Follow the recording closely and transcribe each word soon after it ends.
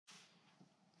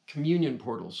communion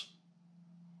portals.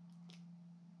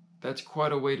 That's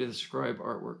quite a way to describe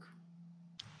artwork.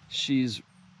 She's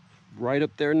right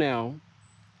up there now,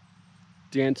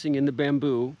 dancing in the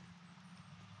bamboo.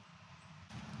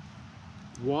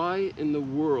 Why in the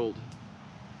world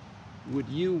would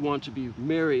you want to be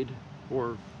married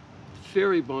or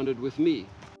fairy bonded with me?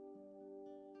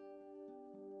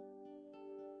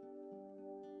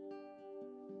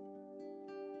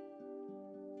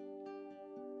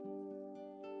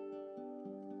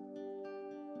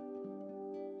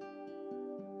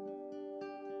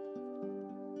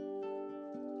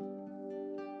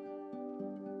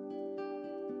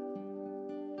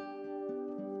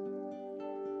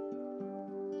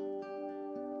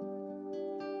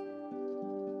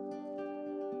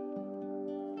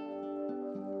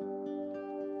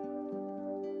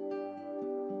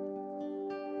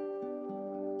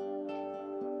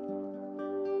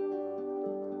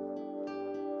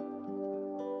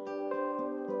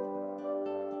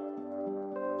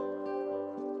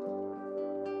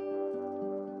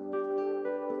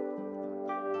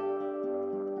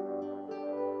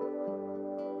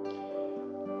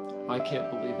 I can't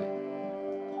believe it.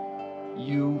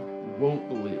 You won't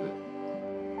believe it.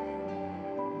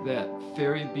 That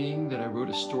fairy being that I wrote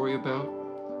a story about,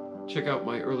 check out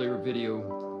my earlier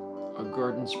video, A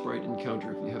Garden Sprite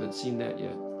Encounter, if you haven't seen that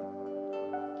yet.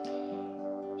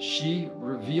 She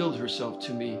revealed herself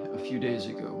to me a few days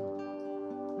ago.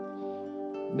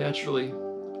 Naturally,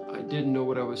 I didn't know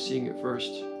what I was seeing at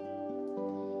first.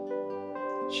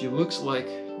 She looks like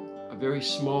a very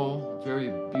small,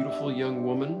 very beautiful young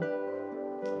woman.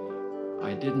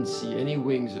 I didn't see any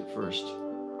wings at first.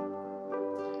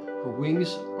 Her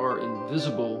wings are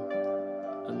invisible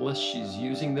unless she's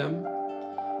using them.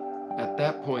 At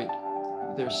that point,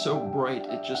 they're so bright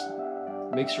it just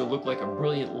makes her look like a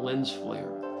brilliant lens flare.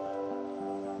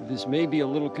 This may be a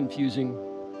little confusing,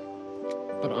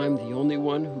 but I'm the only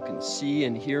one who can see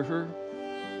and hear her.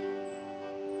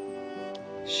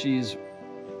 She's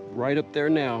right up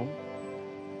there now,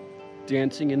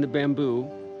 dancing in the bamboo.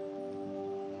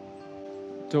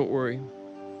 Don't worry,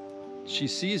 she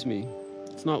sees me.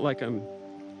 It's not like I'm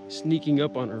sneaking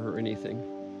up on her or anything.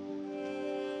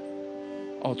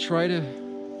 I'll try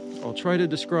to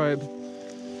describe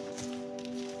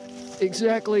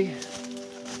exactly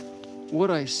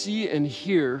what I see and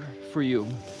hear for you.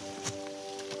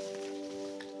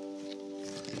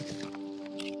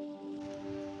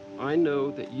 I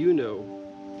know that you know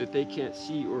that they can't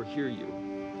see or hear you,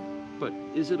 but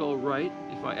is it all right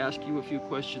if I ask you a few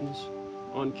questions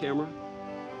on camera?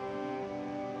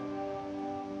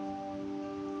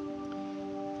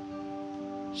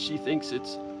 She thinks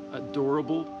it's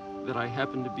adorable that I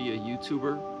happen to be a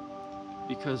YouTuber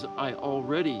because I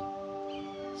already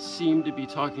seem to be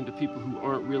talking to people who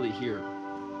aren't really here.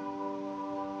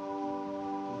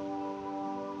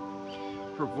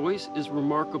 Her voice is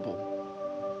remarkable.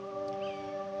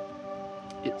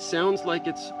 It sounds like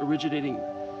it's originating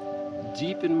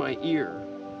deep in my ear,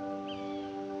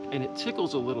 and it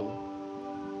tickles a little.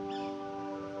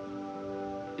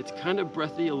 It's kind of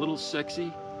breathy, a little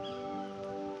sexy.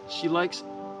 She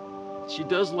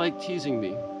does like teasing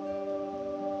me.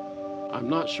 I'm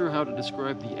not sure how to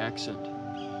describe the accent.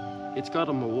 It's got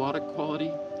a melodic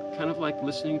quality, kind of like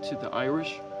listening to the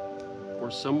Irish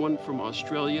or someone from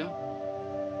Australia.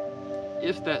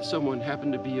 If that someone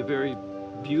happened to be a very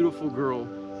beautiful girl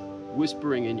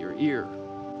whispering in your ear.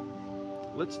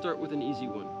 Let's start with an easy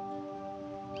one.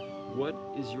 What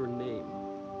is your name?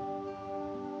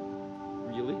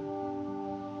 Really?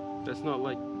 That's not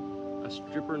like a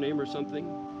stripper name or something?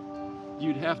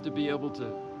 You'd have to be able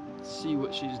to see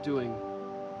what she's doing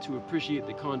to appreciate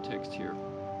the context here.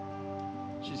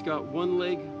 She's got one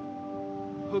leg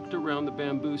hooked around the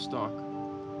bamboo stalk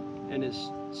and is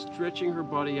stretching her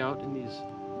body out in these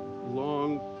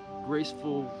long,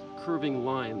 graceful, curving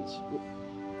lines.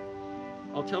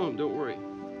 I'll tell him, don't worry.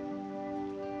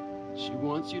 She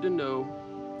wants you to know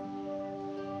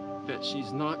that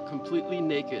she's not completely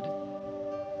naked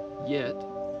yet.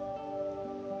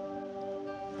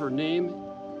 Her name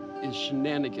is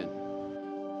Shenanigan.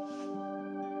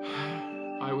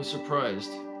 I was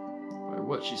surprised by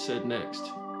what she said next.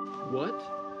 What?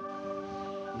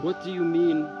 What do you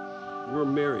mean we're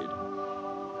married?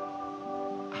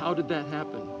 How did that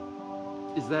happen?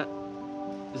 Is that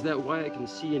why I can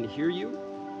see and hear you?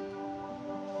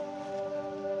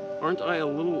 Aren't I a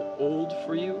little old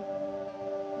for you?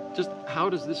 Just how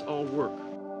does this all work?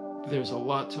 There's a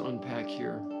lot to unpack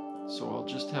here, so I'll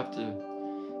just have to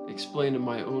explain in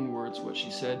my own words what she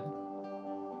said.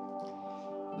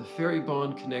 The fairy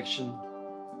bond connection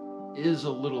is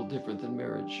a little different than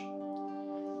marriage.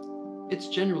 It's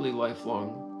generally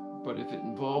lifelong, but if it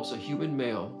involves a human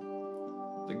male,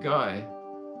 the guy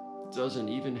doesn't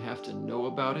even have to know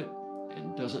about it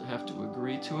and doesn't have to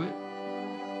agree to it.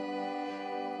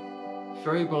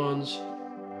 Fairy bonds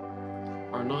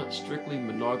are not strictly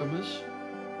monogamous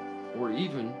or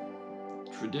even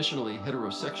traditionally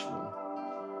heterosexual.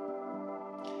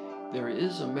 There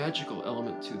is a magical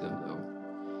element to them, though.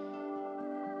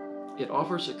 It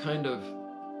offers a kind of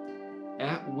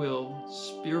at-will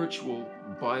spiritual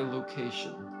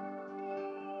bilocation,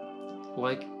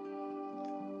 like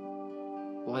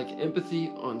empathy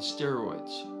on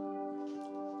steroids.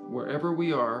 Wherever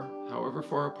we are, however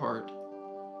far apart,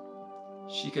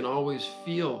 she can always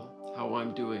feel how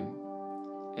I'm doing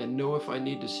and know if I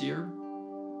need to see her,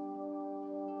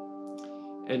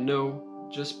 and know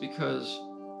just because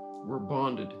we're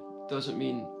bonded doesn't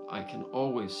mean I can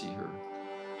always see her.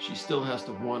 She still has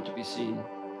to want to be seen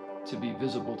to be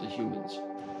visible to humans.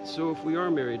 So if we are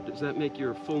married, does that make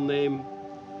your full name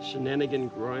Shenanigan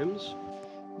Grimes?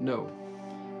 No.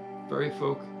 Fairy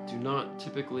folk do not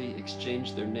typically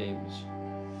exchange their names.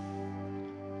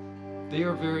 They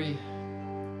are very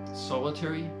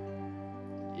solitary,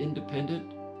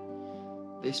 independent.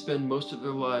 They spend most of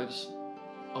their lives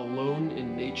alone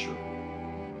in nature.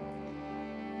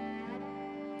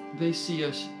 They see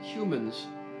us humans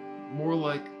more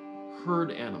like herd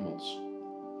animals.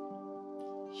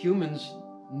 Humans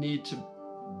need to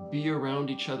be around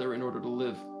each other in order to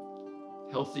live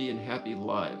healthy and happy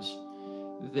lives.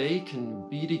 They can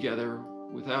be together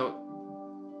without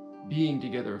being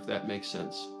together, if that makes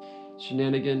sense.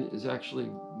 Shenanigan is actually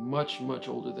much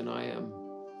older than I am.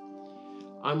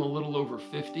 I'm a little over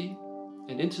 50,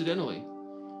 and incidentally,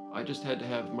 I just had to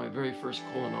have my very first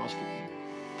colonoscopy.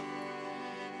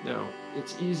 Now,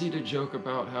 it's easy to joke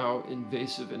about how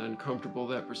invasive and uncomfortable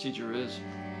that procedure is,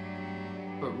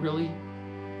 but really,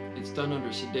 it's done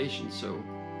under sedation, so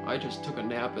I just took a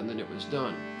nap and then it was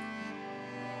done.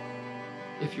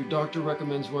 If your doctor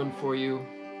recommends one for you,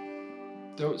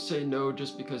 don't say no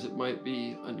just because it might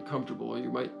be uncomfortable, or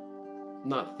you might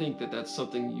not think that that's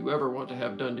something you ever want to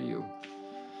have done to you.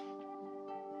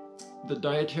 The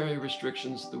dietary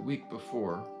restrictions the week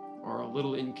before are a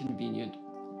little inconvenient,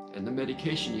 and the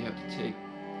medication you have to take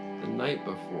the night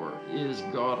before is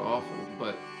god-awful,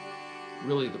 but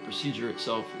really the procedure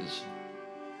itself is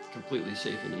completely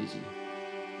safe and easy.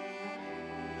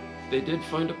 They did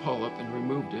find a polyp and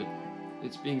removed it.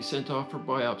 It's being sent off for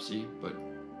biopsy, but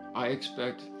I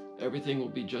expect everything will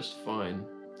be just fine.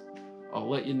 I'll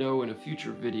let you know in a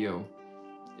future video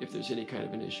if there's any kind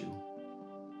of an issue.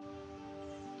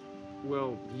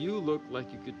 Well, you look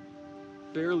like you could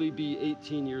barely be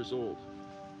 18 years old.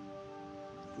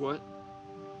 What?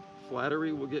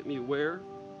 Flattery will get me where?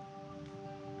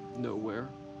 Nowhere.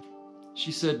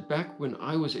 She said back when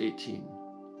I was 18,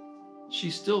 she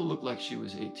still looked like she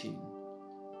was 18.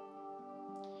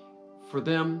 For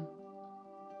them,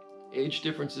 age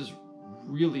differences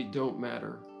really don't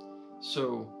matter.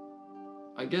 So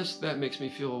I guess that makes me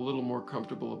feel a little more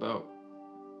comfortable about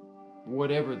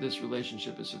whatever this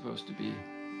relationship is supposed to be.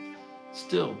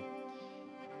 Still,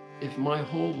 if my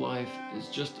whole life is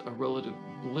just a relative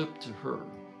blip to her,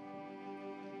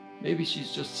 maybe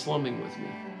she's just slumming with me.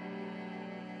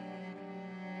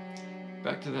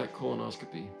 Back to that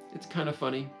colonoscopy. It's kind of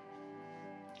funny.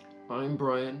 I'm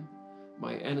Brian,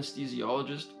 my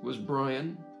anesthesiologist was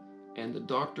Brian, and the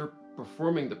doctor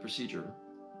performing the procedure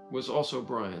was also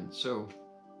Brian. So,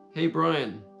 hey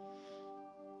Brian,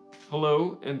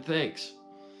 hello and thanks.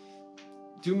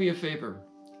 Do me a favor,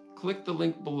 click the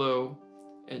link below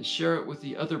and share it with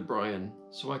the other Brian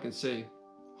so I can say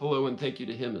hello and thank you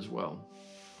to him as well.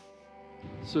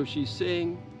 So she's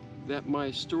saying that my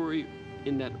story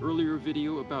in that earlier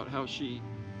video about how she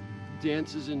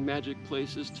dances in magic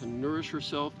places to nourish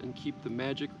herself and keep the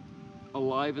magic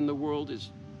alive in the world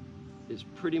is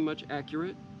pretty much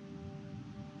accurate.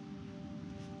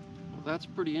 Well, that's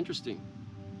pretty interesting.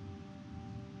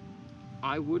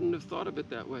 I wouldn't have thought of it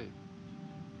that way.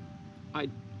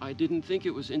 I didn't think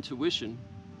it was intuition.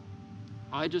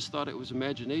 I just thought it was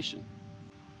imagination.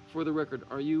 For the record,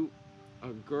 are you a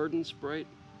garden sprite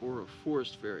or a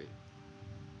forest fairy?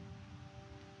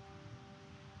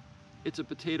 It's a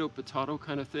potato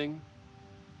kind of thing,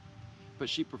 but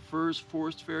she prefers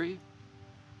forest fairy.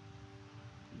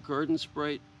 Garden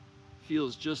sprite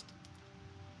feels just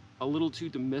a little too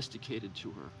domesticated to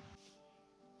her.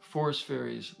 Forest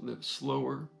fairies live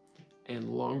slower and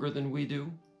longer than we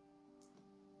do.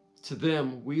 To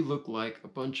them, we look like a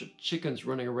bunch of chickens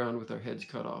running around with our heads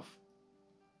cut off,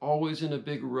 always in a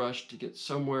big rush to get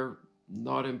somewhere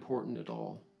not important at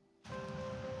all.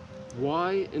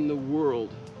 Why in the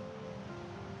world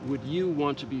would you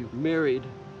want to be married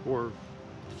or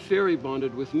fairy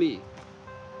bonded with me?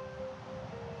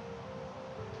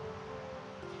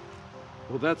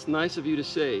 Well, that's nice of you to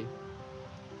say,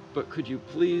 but could you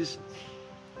please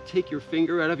take your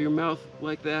finger out of your mouth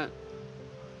like that?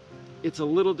 It's a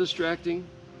little distracting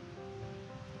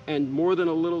and more than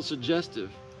a little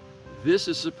suggestive. This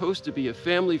is supposed to be a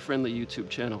family-friendly YouTube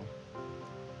channel.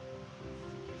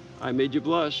 I made you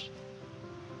blush.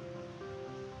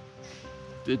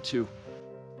 Did too.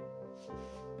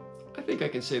 I think I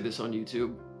can say this on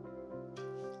YouTube.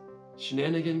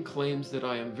 Shenanigan claims that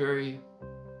I am very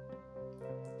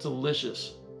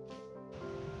delicious.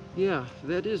 Yeah,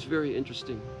 that is very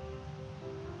interesting.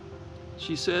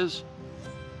 She says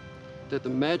that the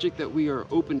magic that we are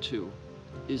open to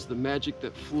is the magic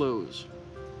that flows.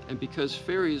 And because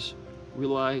fairies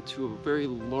rely to a very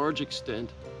large extent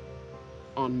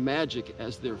on magic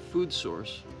as their food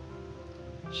source,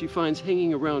 she finds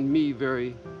hanging around me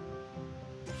very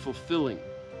fulfilling.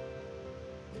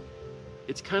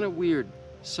 It's kind of weird.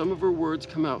 Some of her words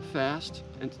come out fast,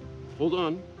 and hold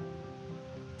on.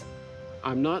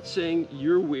 I'm not saying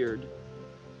you're weird.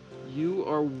 You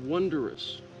are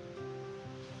wondrous.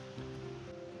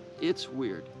 It's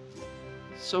weird.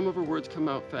 Some of her words come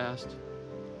out fast.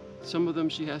 Some of them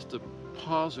she has to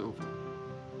pause over.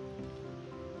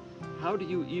 How do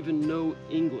you even know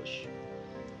English?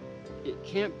 It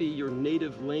can't be your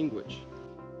native language.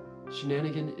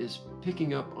 Shenanigan is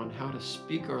picking up on how to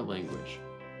speak our language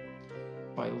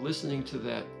by listening to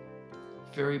that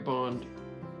fairy bond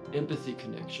empathy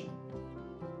connection.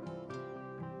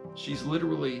 She's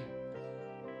literally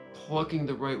plucking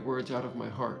the right words out of my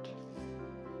heart.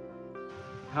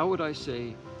 How would I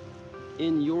say,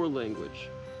 in your language,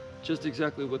 just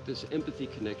exactly what this empathy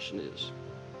connection is?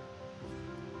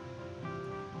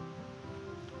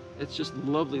 It's just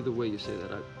lovely the way you say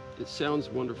that. It sounds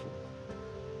wonderful.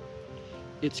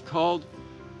 It's called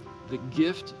the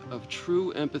gift of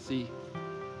true empathy,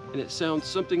 and it sounds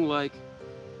something like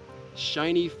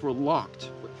shiny for locked.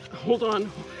 Hold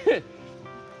on.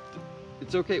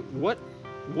 It's okay. What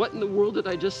in the world did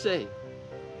I just say?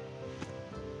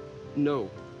 No.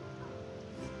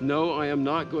 No, I am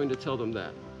not going to tell them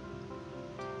that.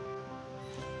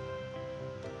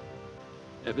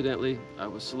 Evidently, I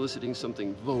was soliciting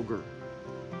something vulgar.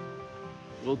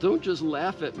 Well, don't just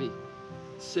laugh at me.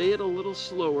 Say it a little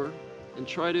slower and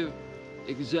try to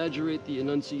exaggerate the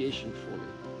enunciation for me.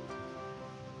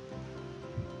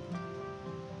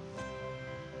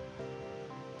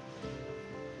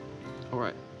 All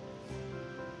right.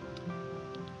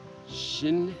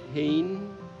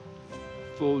 Shinhain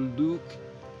Foluk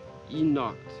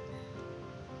Enocht.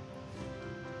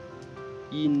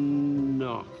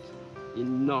 Enocht.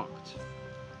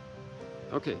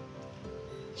 Okay.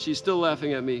 She's still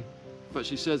laughing at me, but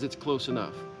she says it's close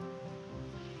enough.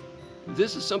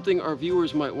 This is something our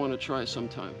viewers might want to try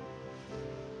sometime.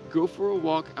 Go for a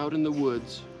walk out in the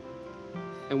woods,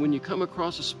 and when you come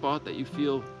across a spot that you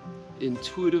feel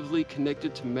intuitively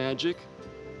connected to magic,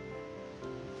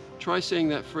 try saying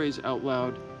that phrase out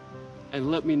loud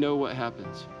and let me know what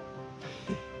happens.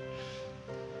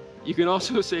 You can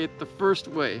also say it the first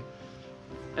way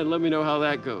and let me know how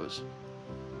that goes.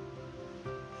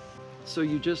 So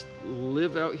you just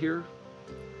live out here?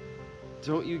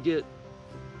 Don't you get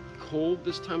cold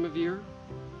this time of year?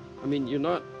 I mean, you're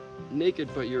not naked,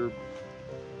 but you're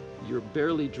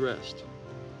barely dressed.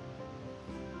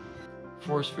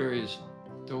 Forest fairies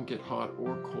don't get hot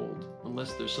or cold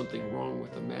unless there's something wrong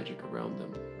with the magic around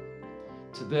them.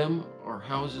 To them, our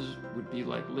houses would be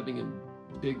like living in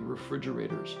big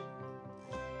refrigerators.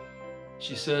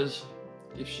 She says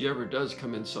if she ever does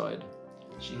come inside,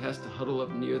 she has to huddle up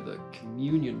near the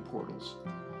communion portals.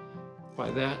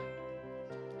 By that,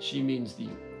 she means the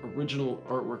original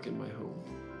artwork in my home.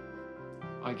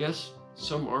 I guess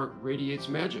some art radiates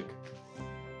magic.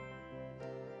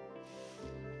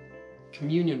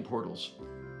 Communion portals.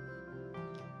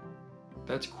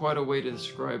 That's quite a way to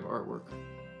describe artwork.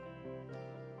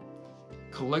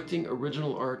 Collecting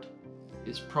original art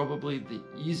is probably the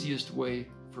easiest way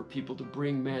for people to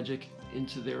bring magic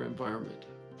into their environment.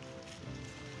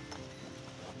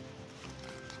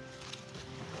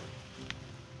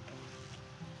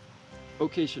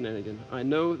 Okay, Shenanigan, I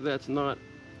know that's not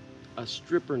a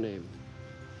stripper name,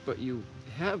 but you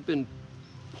have been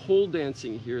pole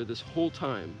dancing here this whole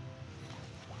time.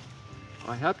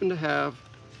 I happen to have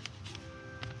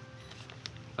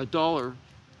 $1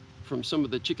 from some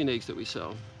of the chicken eggs that we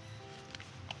sell.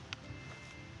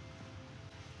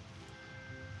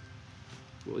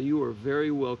 Well, you are very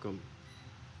welcome.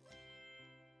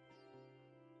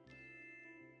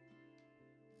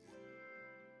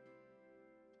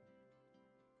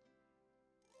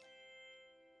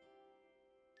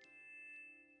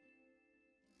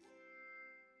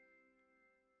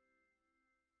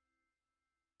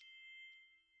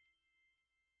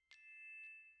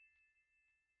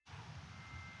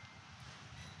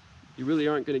 You really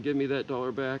aren't going to give me that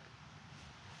 $1 back.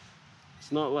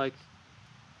 It's not like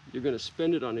you're going to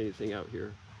spend it on anything out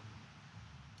here.